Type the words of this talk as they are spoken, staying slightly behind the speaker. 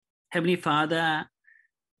Heavenly Father,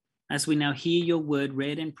 as we now hear your word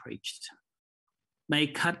read and preached, may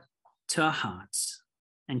it cut to our hearts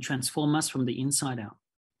and transform us from the inside out,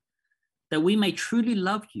 that we may truly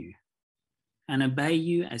love you and obey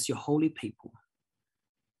you as your holy people.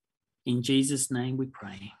 In Jesus' name we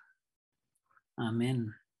pray.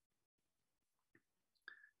 Amen.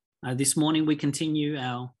 This morning we continue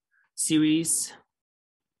our series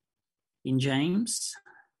in James.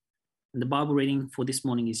 And the Bible reading for this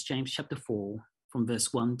morning is James chapter 4 from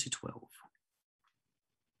verse 1 to 12.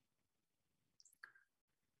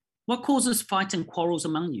 What causes fights and quarrels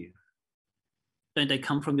among you? Don't they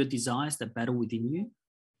come from your desires that battle within you?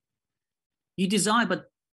 You desire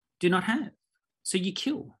but do not have, so you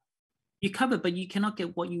kill. You covet but you cannot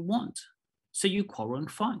get what you want, so you quarrel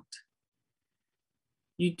and fight.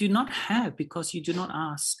 You do not have because you do not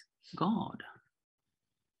ask God.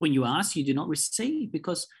 When you ask, you do not receive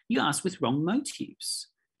because you ask with wrong motives,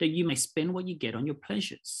 that you may spend what you get on your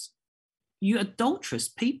pleasures. You adulterous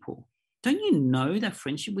people, don't you know that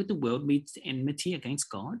friendship with the world means enmity against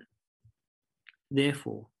God?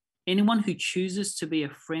 Therefore, anyone who chooses to be a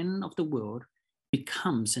friend of the world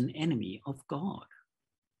becomes an enemy of God.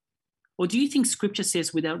 Or do you think Scripture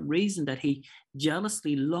says without reason that he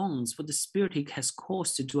jealously longs for the Spirit he has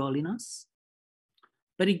caused to dwell in us?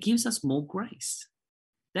 But he gives us more grace.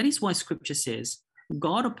 That is why Scripture says,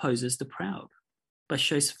 God opposes the proud, but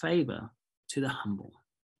shows favor to the humble.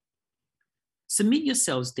 Submit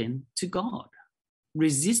yourselves then to God.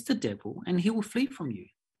 Resist the devil and he will flee from you.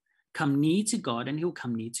 Come near to God and he will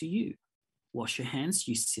come near to you. Wash your hands,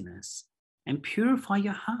 you sinners, and purify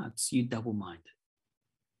your hearts, you double-minded.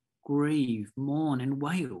 Grieve, mourn, and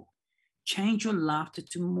wail. Change your laughter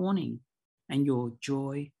to mourning and your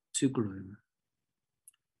joy to gloom.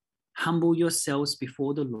 Humble yourselves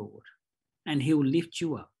before the Lord, and he will lift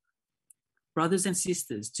you up. Brothers and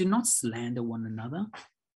sisters, do not slander one another.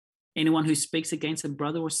 Anyone who speaks against a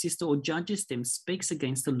brother or sister or judges them speaks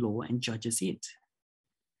against the law and judges it.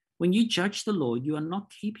 When you judge the law, you are not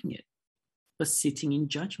keeping it, but sitting in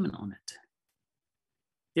judgment on it.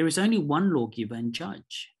 There is only one lawgiver and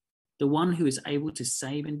judge, the one who is able to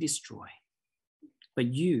save and destroy. But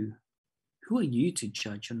you, who are you to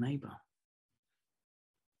judge your neighbor?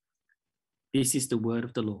 This is the word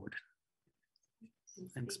of the Lord.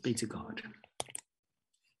 Thanks be to God.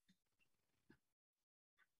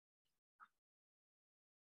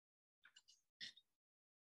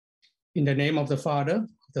 In the name of the Father,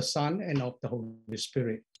 of the Son, and of the Holy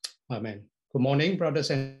Spirit. Amen. Good morning, brothers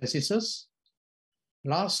and sisters.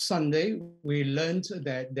 Last Sunday, we learned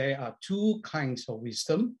that there are two kinds of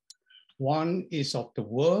wisdom. One is of the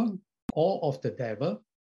world or of the devil,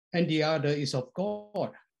 and the other is of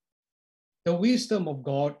God. The wisdom of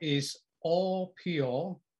God is all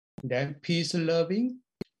pure, then peace-loving,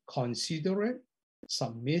 considerate,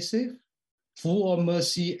 submissive, full of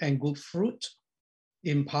mercy and good fruit,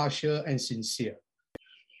 impartial and sincere.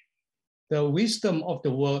 The wisdom of the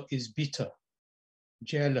world is bitter,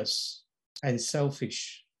 jealous, and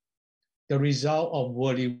selfish. The result of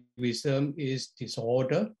worldly wisdom is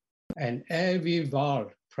disorder and every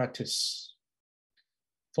vile practice.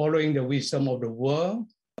 Following the wisdom of the world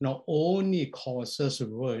not only causes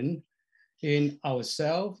ruin in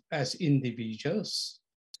ourselves as individuals,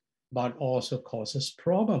 but also causes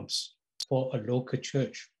problems for a local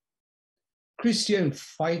church. Christian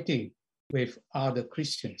fighting with other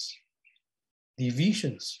Christians,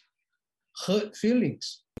 divisions, hurt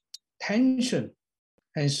feelings, tension,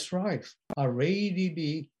 and strife are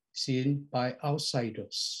readily seen by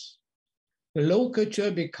outsiders. The local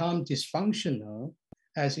church becomes dysfunctional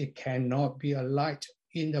as it cannot be a light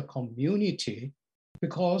in the community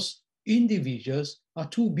because individuals are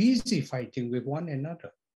too busy fighting with one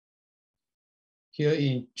another. Here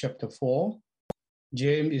in chapter 4,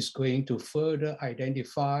 James is going to further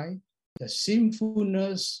identify the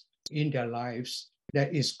sinfulness in their lives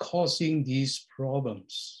that is causing these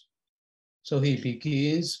problems. So he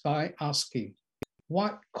begins by asking,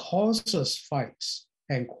 what causes fights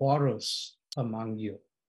and quarrels among you?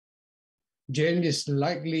 James is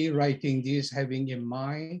likely writing this having in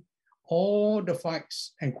mind all the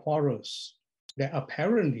fights and quarrels that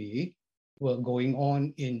apparently were going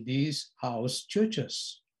on in these house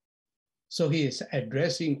churches. So he is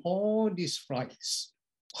addressing all these fights,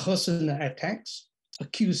 personal attacks,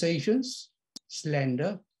 accusations,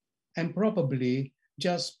 slander, and probably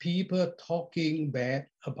just people talking bad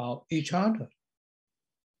about each other.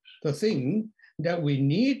 The thing that we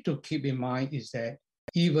need to keep in mind is that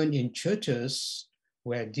even in churches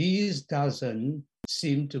where this doesn't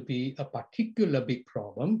seem to be a particular big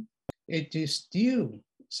problem, it is still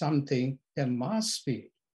something that must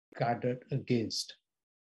be guarded against.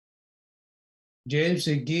 James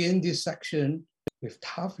begins this section with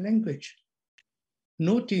tough language,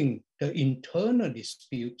 noting the internal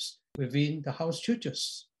disputes within the house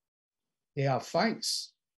churches. There are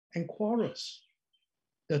fights and quarrels.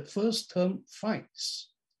 The first term, fights,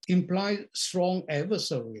 implies strong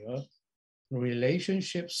adversarial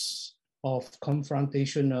relationships of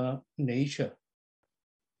confrontational nature.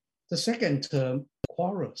 The second term,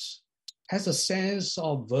 quarrels, has a sense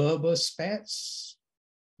of verbal spats,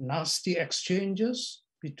 nasty exchanges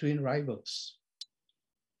between rivals.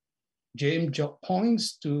 James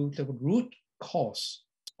points to the root cause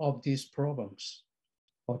of these problems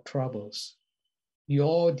or troubles,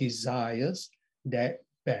 your desires that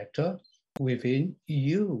better within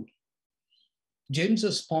you.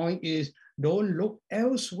 James's point is, don't look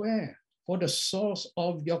elsewhere for the source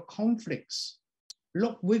of your conflicts.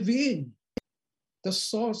 Look within. The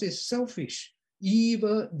source is selfish,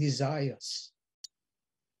 evil desires.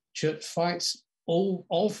 Church fights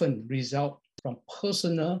often result from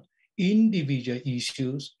personal, individual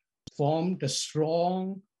issues from the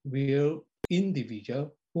strong-willed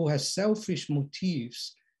individual who has selfish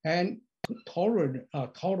motives and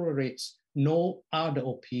tolerates no other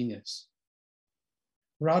opinions.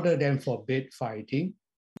 Rather than forbid fighting,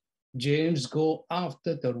 James goes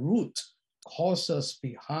after the root causes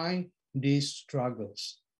behind these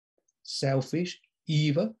struggles: selfish,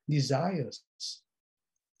 evil desires.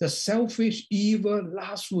 The selfish, evil,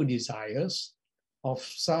 lustful desires of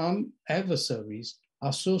some adversaries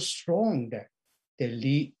are so strong that they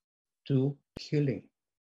lead to killing.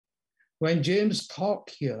 When James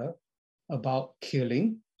talks here about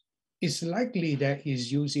killing, it's likely that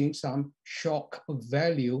he's using some shock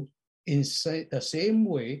value in the same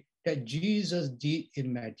way that Jesus did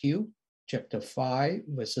in Matthew chapter 5,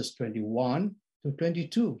 verses 21 to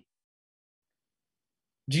 22.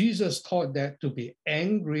 Jesus taught that to be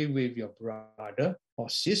angry with your brother or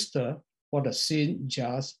sister for the sin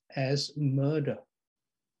just as murder.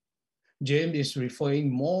 James is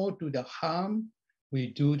referring more to the harm we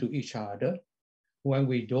do to each other when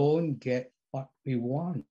we don't get what we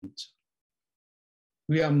want.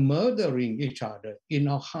 We are murdering each other in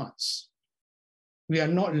our hearts. We are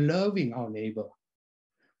not loving our neighbor.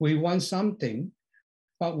 We want something,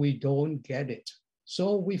 but we don't get it.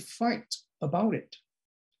 So we fight about it.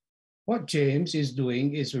 What James is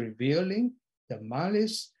doing is revealing the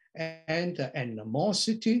malice and the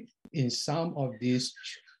animosity in some of these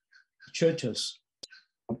churches.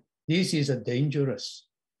 This is a dangerous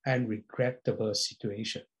and regrettable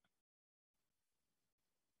situation.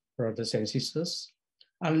 Brothers and sisters,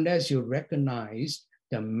 unless you recognize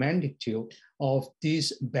the magnitude of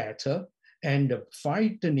this battle and the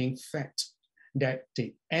frightening fact that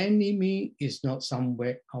the enemy is not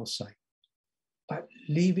somewhere outside, but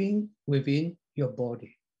living within your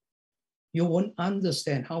body, you won't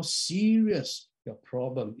understand how serious your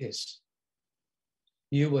problem is.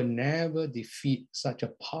 You will never defeat such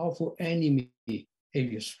a powerful enemy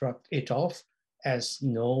if you shrug it off as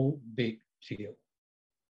no big deal.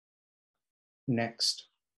 Next,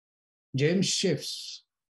 James shifts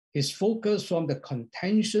his focus from the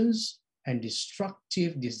contentions and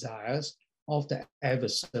destructive desires of the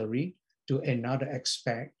adversary to another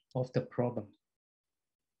aspect of the problem: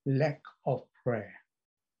 lack of prayer.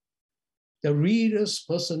 The reader's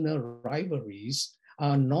personal rivalries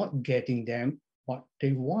are not getting them what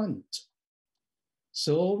they want.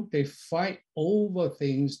 So they fight over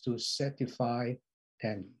things to satisfy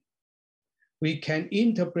them. We can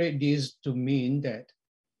interpret this to mean that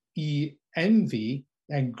envy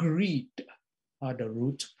and greed are the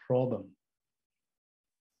root problem.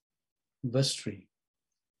 Verse 3,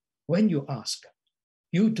 when you ask,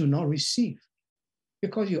 you do not receive,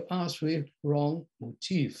 because you ask with wrong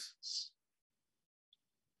motives.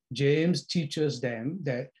 James teaches them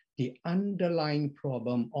that the underlying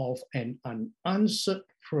problem of an unanswered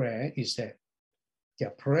prayer is that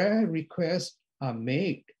their prayer requests are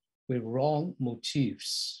made with wrong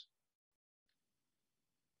motives.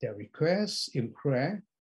 Their requests in prayer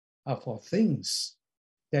are for things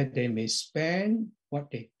that they may spend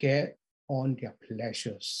what they get on their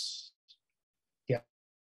pleasures. They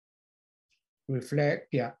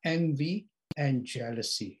reflect their envy and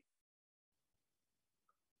jealousy.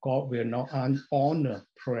 God will not honor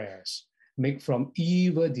prayers made from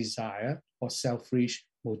evil desire or selfish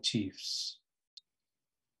motives.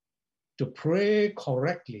 To pray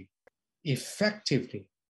correctly, effectively,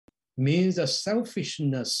 means the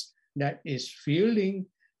selfishness that is fueling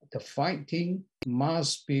the fighting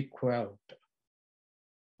must be quelled.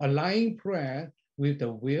 Aligning prayer with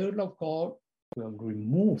the will of God will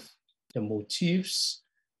remove the motives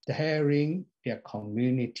tearing their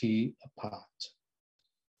community apart.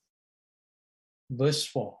 Verse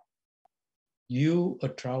 4, you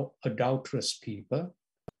adulterous people,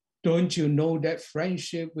 don't you know that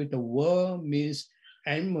friendship with the world means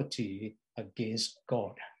enmity against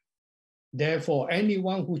God? Therefore,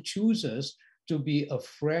 anyone who chooses to be a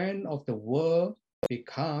friend of the world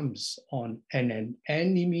becomes an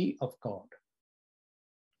enemy of God.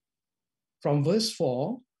 From verse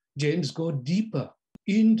 4, James goes deeper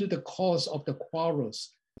into the cause of the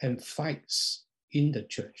quarrels and fights in the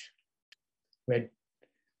church.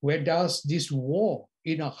 Where does this war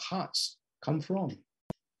in our hearts come from?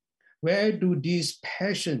 Where do these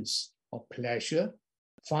passions of pleasure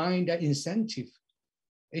find their incentive?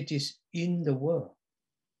 It is in the world.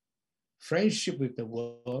 Friendship with the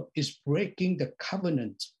world is breaking the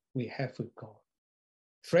covenant we have with God.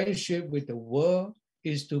 Friendship with the world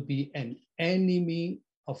is to be an enemy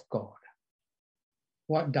of God.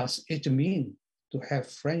 What does it mean to have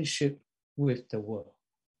friendship with the world?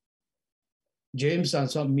 James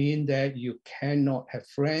does not mean that you cannot have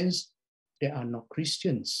friends that are not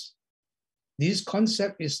Christians. This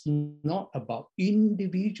concept is not about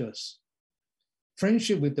individuals.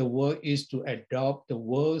 Friendship with the world is to adopt the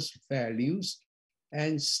world's values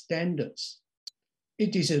and standards.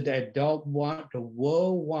 It is to adopt what the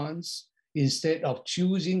world wants instead of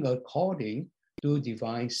choosing according to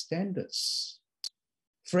divine standards.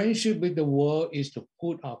 Friendship with the world is to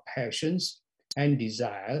put our passions and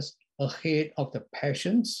desires ahead of the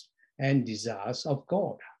passions and desires of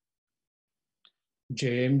God.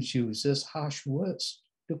 James uses harsh words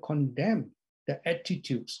to condemn the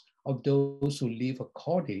attitudes of those who live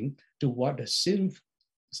according to what the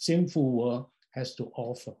sinful world has to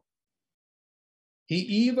offer. He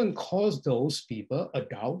even calls those people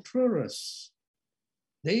adulterers.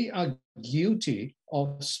 They are guilty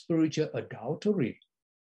of spiritual adultery.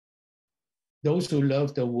 Those who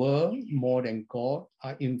love the world more than God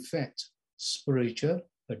are in fact spiritual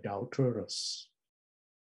adulterers.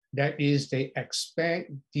 That is, they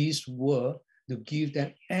expect this world to give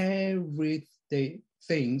them everything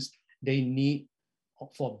things they need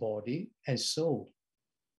for body and soul.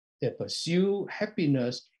 They pursue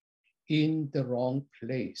happiness in the wrong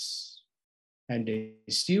place. And they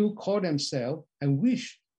still call themselves and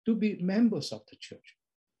wish to be members of the church.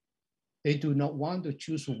 They do not want to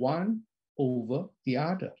choose one over the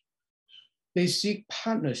other. They seek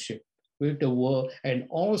partnership with the world and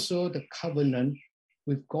also the covenant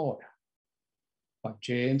with God. But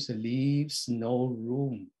James leaves no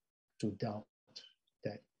room to doubt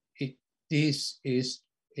that this is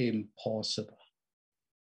impossible.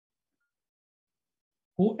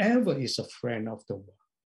 Whoever is a friend of the world,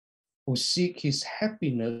 who seeks his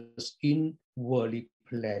happiness in worldly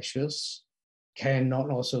pleasures, cannot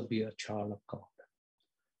also be a child of God.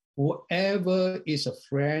 Whoever is a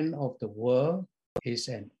friend of the world is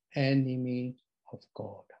an enemy of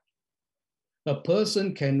God. A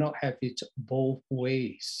person cannot have it both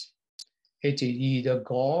ways. It is either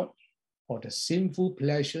God or the sinful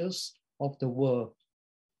pleasures of the world.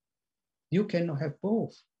 You cannot have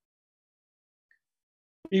both.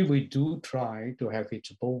 If we do try to have it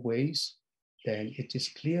both ways, then it is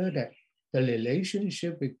clear that the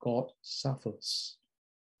relationship with God suffers,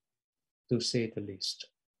 to say the least.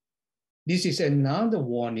 This is another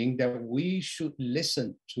warning that we should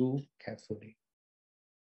listen to carefully.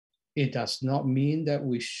 It does not mean that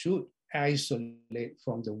we should isolate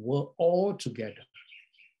from the world altogether.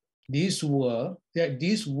 This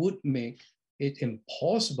would make it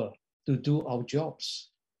impossible to do our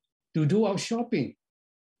jobs, to do our shopping,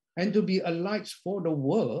 and to be a light for the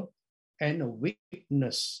world and a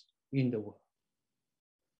witness in the world.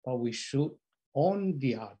 But we should, on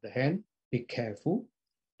the other hand, be careful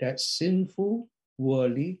that sinful,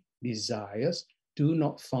 worldly desires do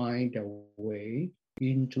not find their way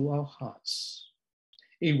into our hearts.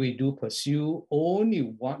 If we do pursue only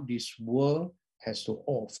what this world has to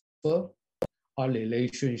offer, our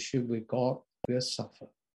relationship with God will suffer.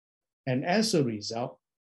 And as a result,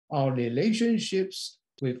 our relationships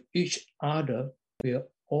with each other will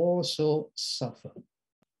also suffer.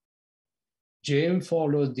 James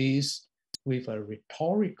follows this with a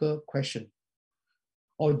rhetorical question.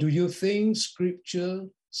 Or do you think Scripture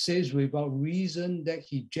says without reason that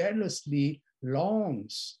he jealously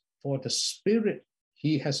longs for the Spirit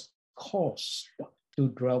he has caused to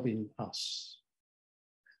dwell in us?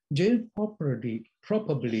 James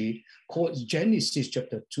probably quotes Genesis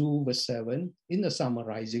chapter 2, verse 7 in a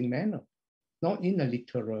summarizing manner, not in a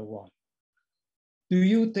literal one. Do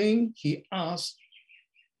you think he asks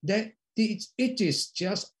that it is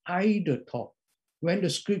just idle talk when the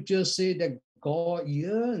scriptures say that God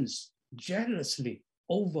yearns jealously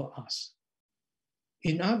over us.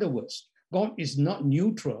 In other words, God is not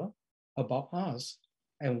neutral about us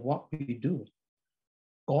and what we do.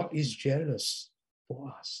 God is jealous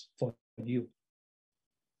for us, for you.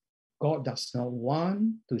 God does not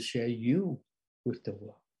want to share you with the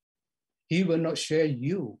world. He will not share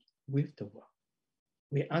you with the world.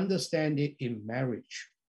 We understand it in marriage.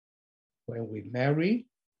 When we marry,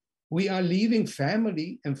 we are leaving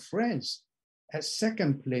family and friends at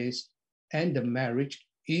second place, and the marriage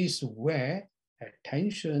is where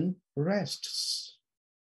attention rests.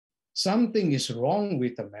 Something is wrong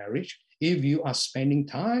with the marriage if you are spending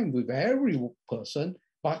time with every person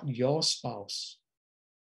but your spouse.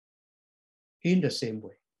 In the same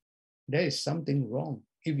way, there is something wrong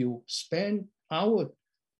if you spend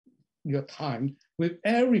your time with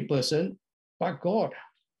every person but God.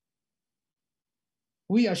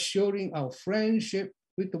 We are showing our friendship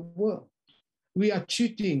with the world. We are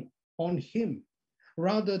cheating on Him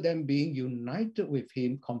rather than being united with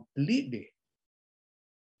Him completely.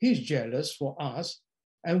 He's jealous for us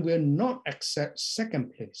and will not accept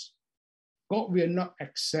second place. God will not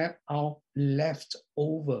accept our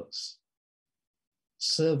leftovers.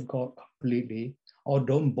 Serve God completely or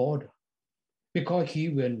don't bother, because He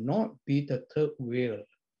will not be the third wheel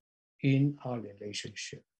in our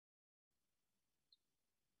relationship.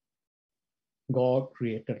 God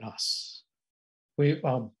created us with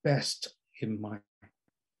our best in mind,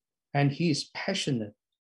 and He is passionate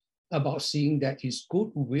about seeing that His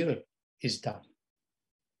good will is done.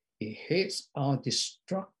 He hates our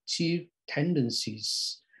destructive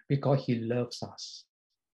tendencies because He loves us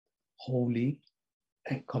wholly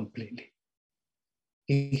and completely.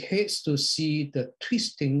 He hates to see the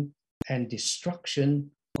twisting and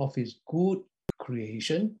destruction of His good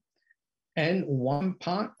creation and one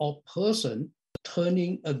part or person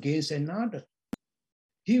turning against another.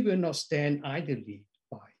 He will not stand idly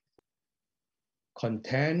by,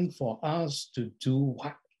 content for us to do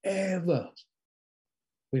whatever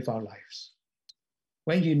with our lives.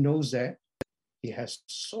 When He knows that, He has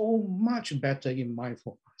so much better in mind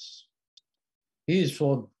for us. He is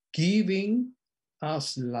for giving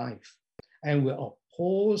us life and will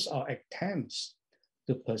oppose our attempts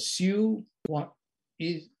to pursue what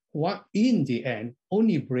in the end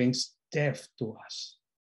only brings death to us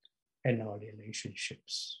and our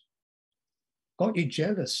relationships. God is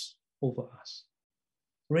jealous over us,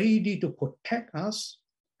 ready to protect us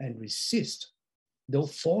and resist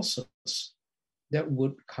those forces that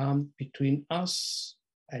would come between us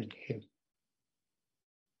and Him.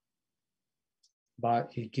 But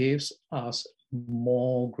He gives us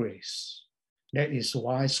more grace. That is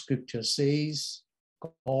why Scripture says,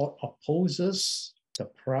 God opposes the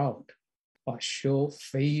proud, but shows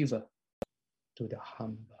favor to the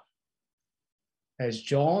humble. As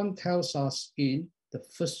John tells us in the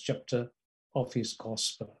first chapter of his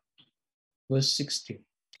Gospel, verse 16,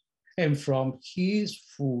 and from His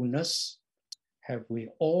fullness have we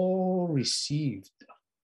all received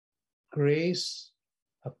grace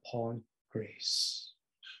upon grace.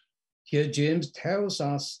 Here James tells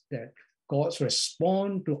us that God's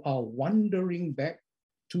response to our wandering back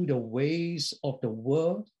to the ways of the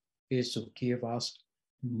world is to give us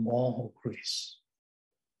more grace.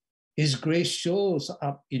 His grace shows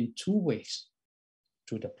up in two ways.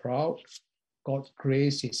 To the proud, God's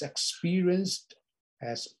grace is experienced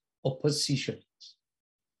as opposition,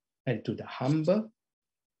 and to the humble,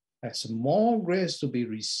 as more grace to be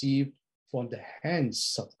received from the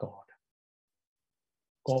hands of God.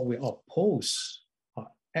 God will oppose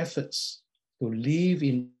our efforts to live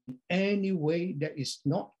in any way that is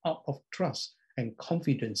not out of trust and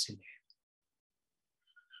confidence in Him.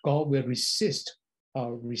 God will resist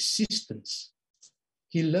our resistance.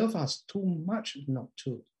 He loves us too much not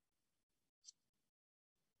to.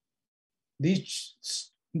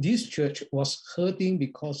 This church was hurting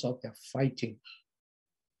because of their fighting.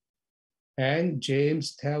 And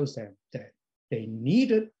James tells them that they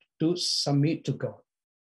needed to submit to God.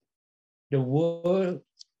 The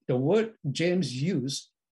word James used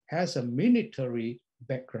has a military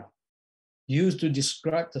background, used to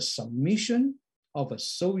describe the submission of a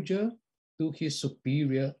soldier to his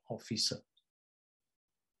superior officer.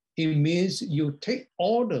 It means you take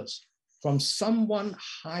orders from someone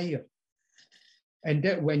higher, and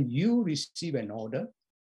that when you receive an order,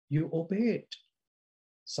 you obey it.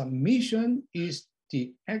 Submission is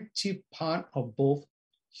the active part of both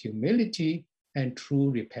humility and true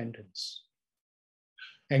repentance.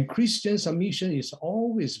 And Christian submission is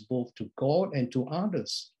always both to God and to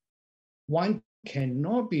others. One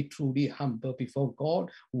cannot be truly humble before God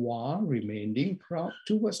while remaining proud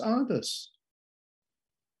towards others.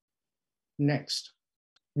 Next,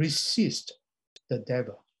 resist the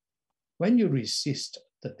devil. When you resist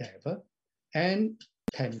the devil and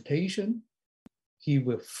temptation, he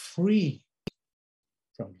will flee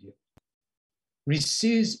from you.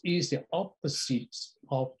 Resist is the opposite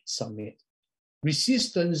of submit.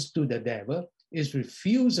 Resistance to the devil is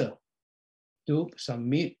refusal to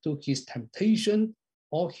submit to his temptation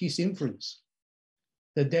or his influence.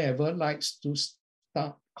 The devil likes to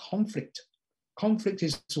start conflict. Conflict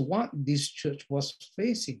is what this church was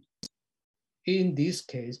facing. In this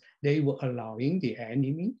case, they were allowing the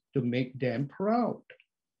enemy to make them proud,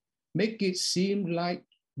 make it seem like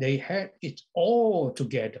they had it all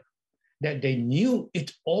together, that they knew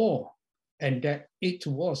it all, and that it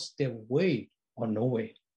was their way or no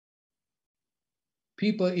way.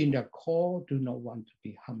 People in their core do not want to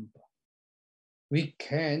be humble. We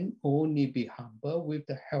can only be humble with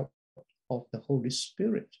the help of the Holy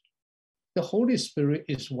Spirit. The Holy Spirit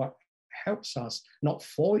is what helps us not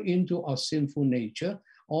fall into our sinful nature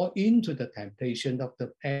or into the temptation of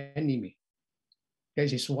the enemy.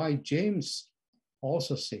 That is why James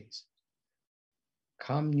also says,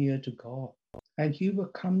 come near to God, and he will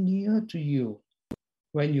come near to you.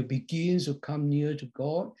 When you begin to come near to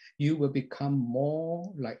God, you will become more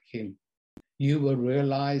like him. You will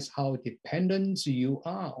realize how dependent you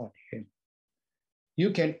are on him.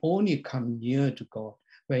 You can only come near to God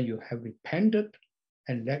when you have repented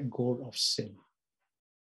and let go of sin.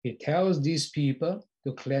 He tells these people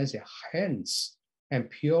to cleanse their hands and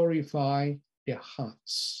purify their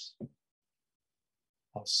hearts.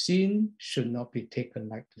 Our sin should not be taken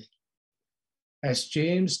lightly. As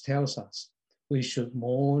James tells us, we should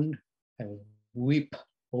mourn and weep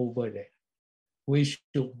over them. We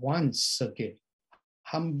should once again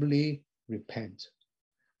humbly repent.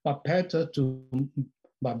 But better to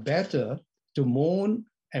mourn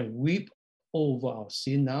and weep over our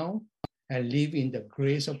sin now and live in the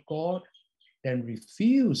grace of God than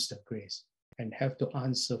refuse the grace and have to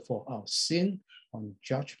answer for our sin on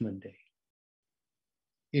Judgment Day.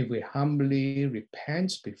 If we humbly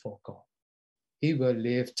repent before God, he will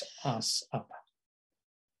lift us up,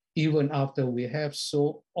 even after we have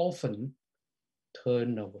so often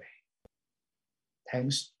turned away.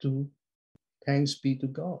 Thanks be to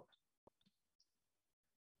God.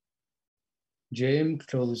 James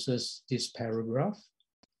closes this paragraph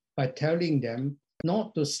by telling them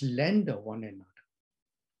not to slander one another.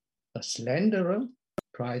 A slanderer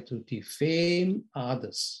tries to defame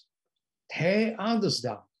others, tear others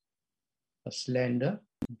down. A slanderer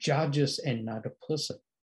judges another person.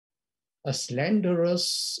 A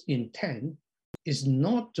slanderer's intent is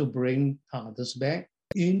not to bring others back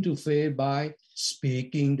into faith by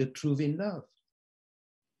speaking the truth in love.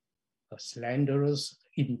 A slanderer's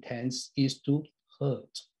intent is to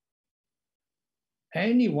hurt.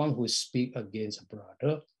 Anyone who speaks against a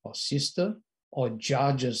brother or sister or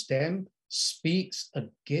judges them speaks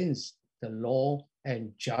against the law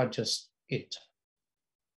and judges it.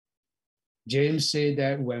 James said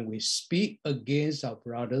that when we speak against our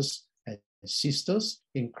brothers and sisters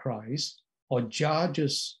in Christ or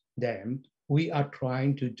judges them, we are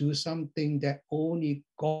trying to do something that only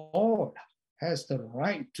God has the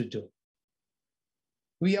right to do.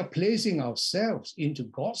 We are placing ourselves into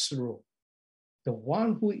God's role, the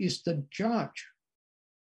one who is the judge.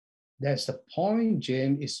 That's the point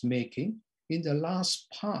James is making in the last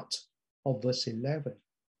part of verse 11.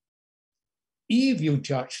 If you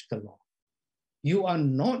judge the law, you are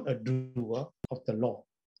not a doer of the law,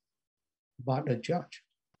 but a judge.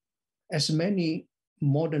 As many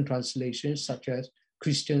modern translations, such as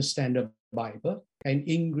Christian Standard Bible and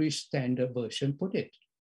English Standard Version, put it,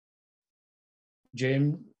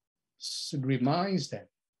 James reminds them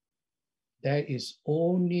there is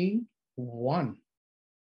only one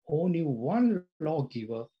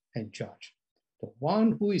lawgiver and judge, the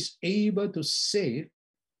one who is able to save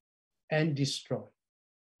and destroy.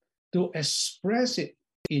 To express it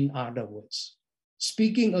in other words,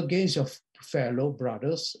 speaking against your fellow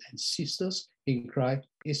brothers and sisters in Christ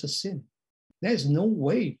is a sin. There's no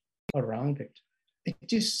way around it.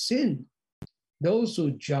 It is sin. Those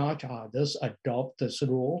who judge others adopt this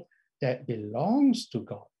role that belongs to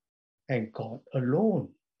God and God alone.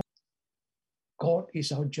 God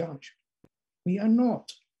is our judge. We are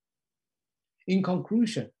not. In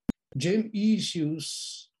conclusion, James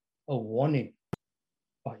issues a warning.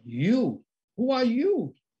 But you, who are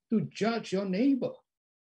you to judge your neighbor?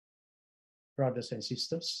 Brothers and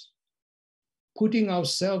sisters, putting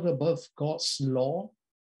ourselves above God's law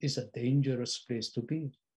is a dangerous place to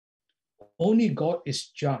be. Only God is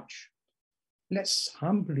judge. Let's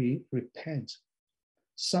humbly repent,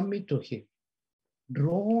 submit to him,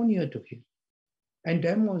 draw near to him, and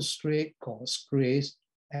demonstrate God's grace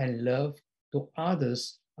and love to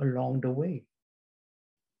others along the way.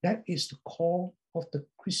 That is the call of the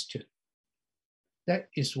Christian. That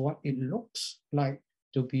is what it looks like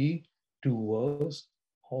to be doers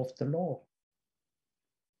of the law.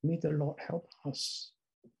 May the Lord help us.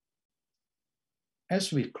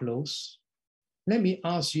 As we close, let me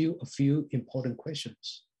ask you a few important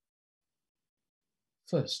questions.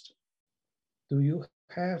 First, do you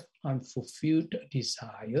have unfulfilled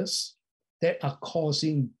desires that are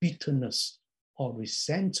causing bitterness or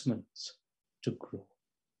resentment to grow?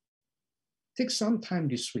 Take some time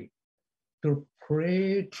this week to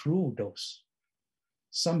pray through those.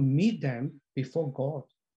 Submit them before God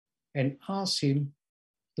and ask Him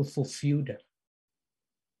to fulfill them.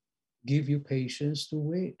 Give you patience to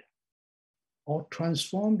wait, or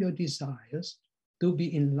transform your desires to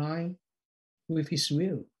be in line with His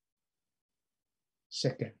will.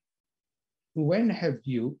 Second, when have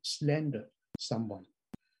you slandered someone?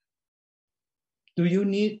 Do you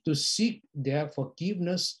need to seek their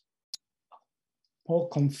forgiveness or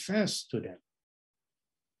confess to them?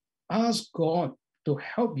 Ask God to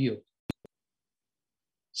help you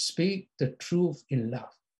speak the truth in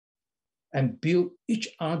love and build each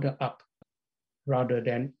other up rather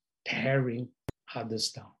than tearing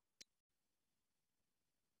others down.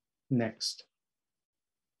 Next,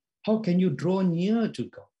 how can you draw near to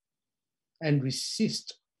God and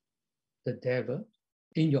resist the devil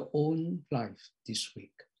in your own life this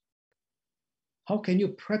week? How can you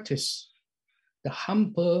practice the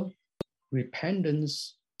humble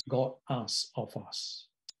repentance God asks of us?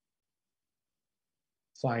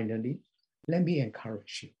 Finally, let me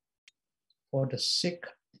encourage you, for the sake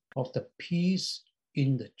of the peace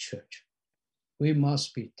in the church, we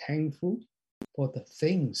must be thankful for the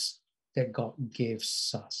things that God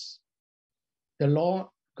gives us. The Lord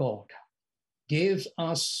God gives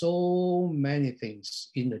us so many things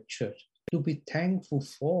in the church to be thankful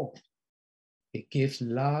for. He gives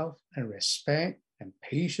love and respect and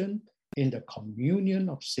patience in the communion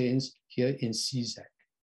of saints here in CZAC.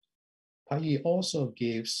 But He also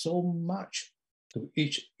gives so much to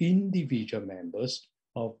each individual members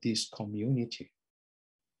of this community.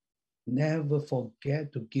 Never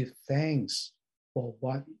forget to give thanks for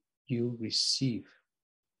what you receive,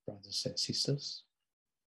 brothers and sisters.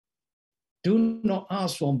 Do not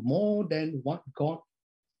ask for more than what God,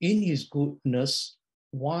 in His goodness,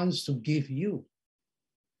 wants to give you.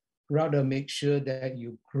 Rather, make sure that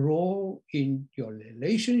you grow in your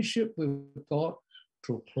relationship with God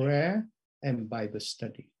through prayer and Bible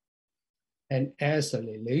study. And as the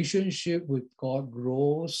relationship with God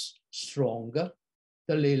grows stronger,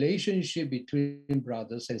 the relationship between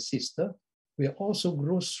brothers and sisters will also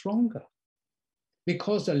grow stronger,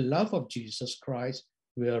 because the love of Jesus Christ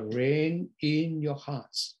will reign in your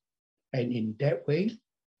hearts, and in that way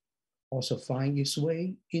also find its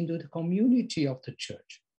way into the community of the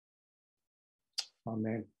church.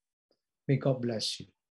 Amen. May God bless you.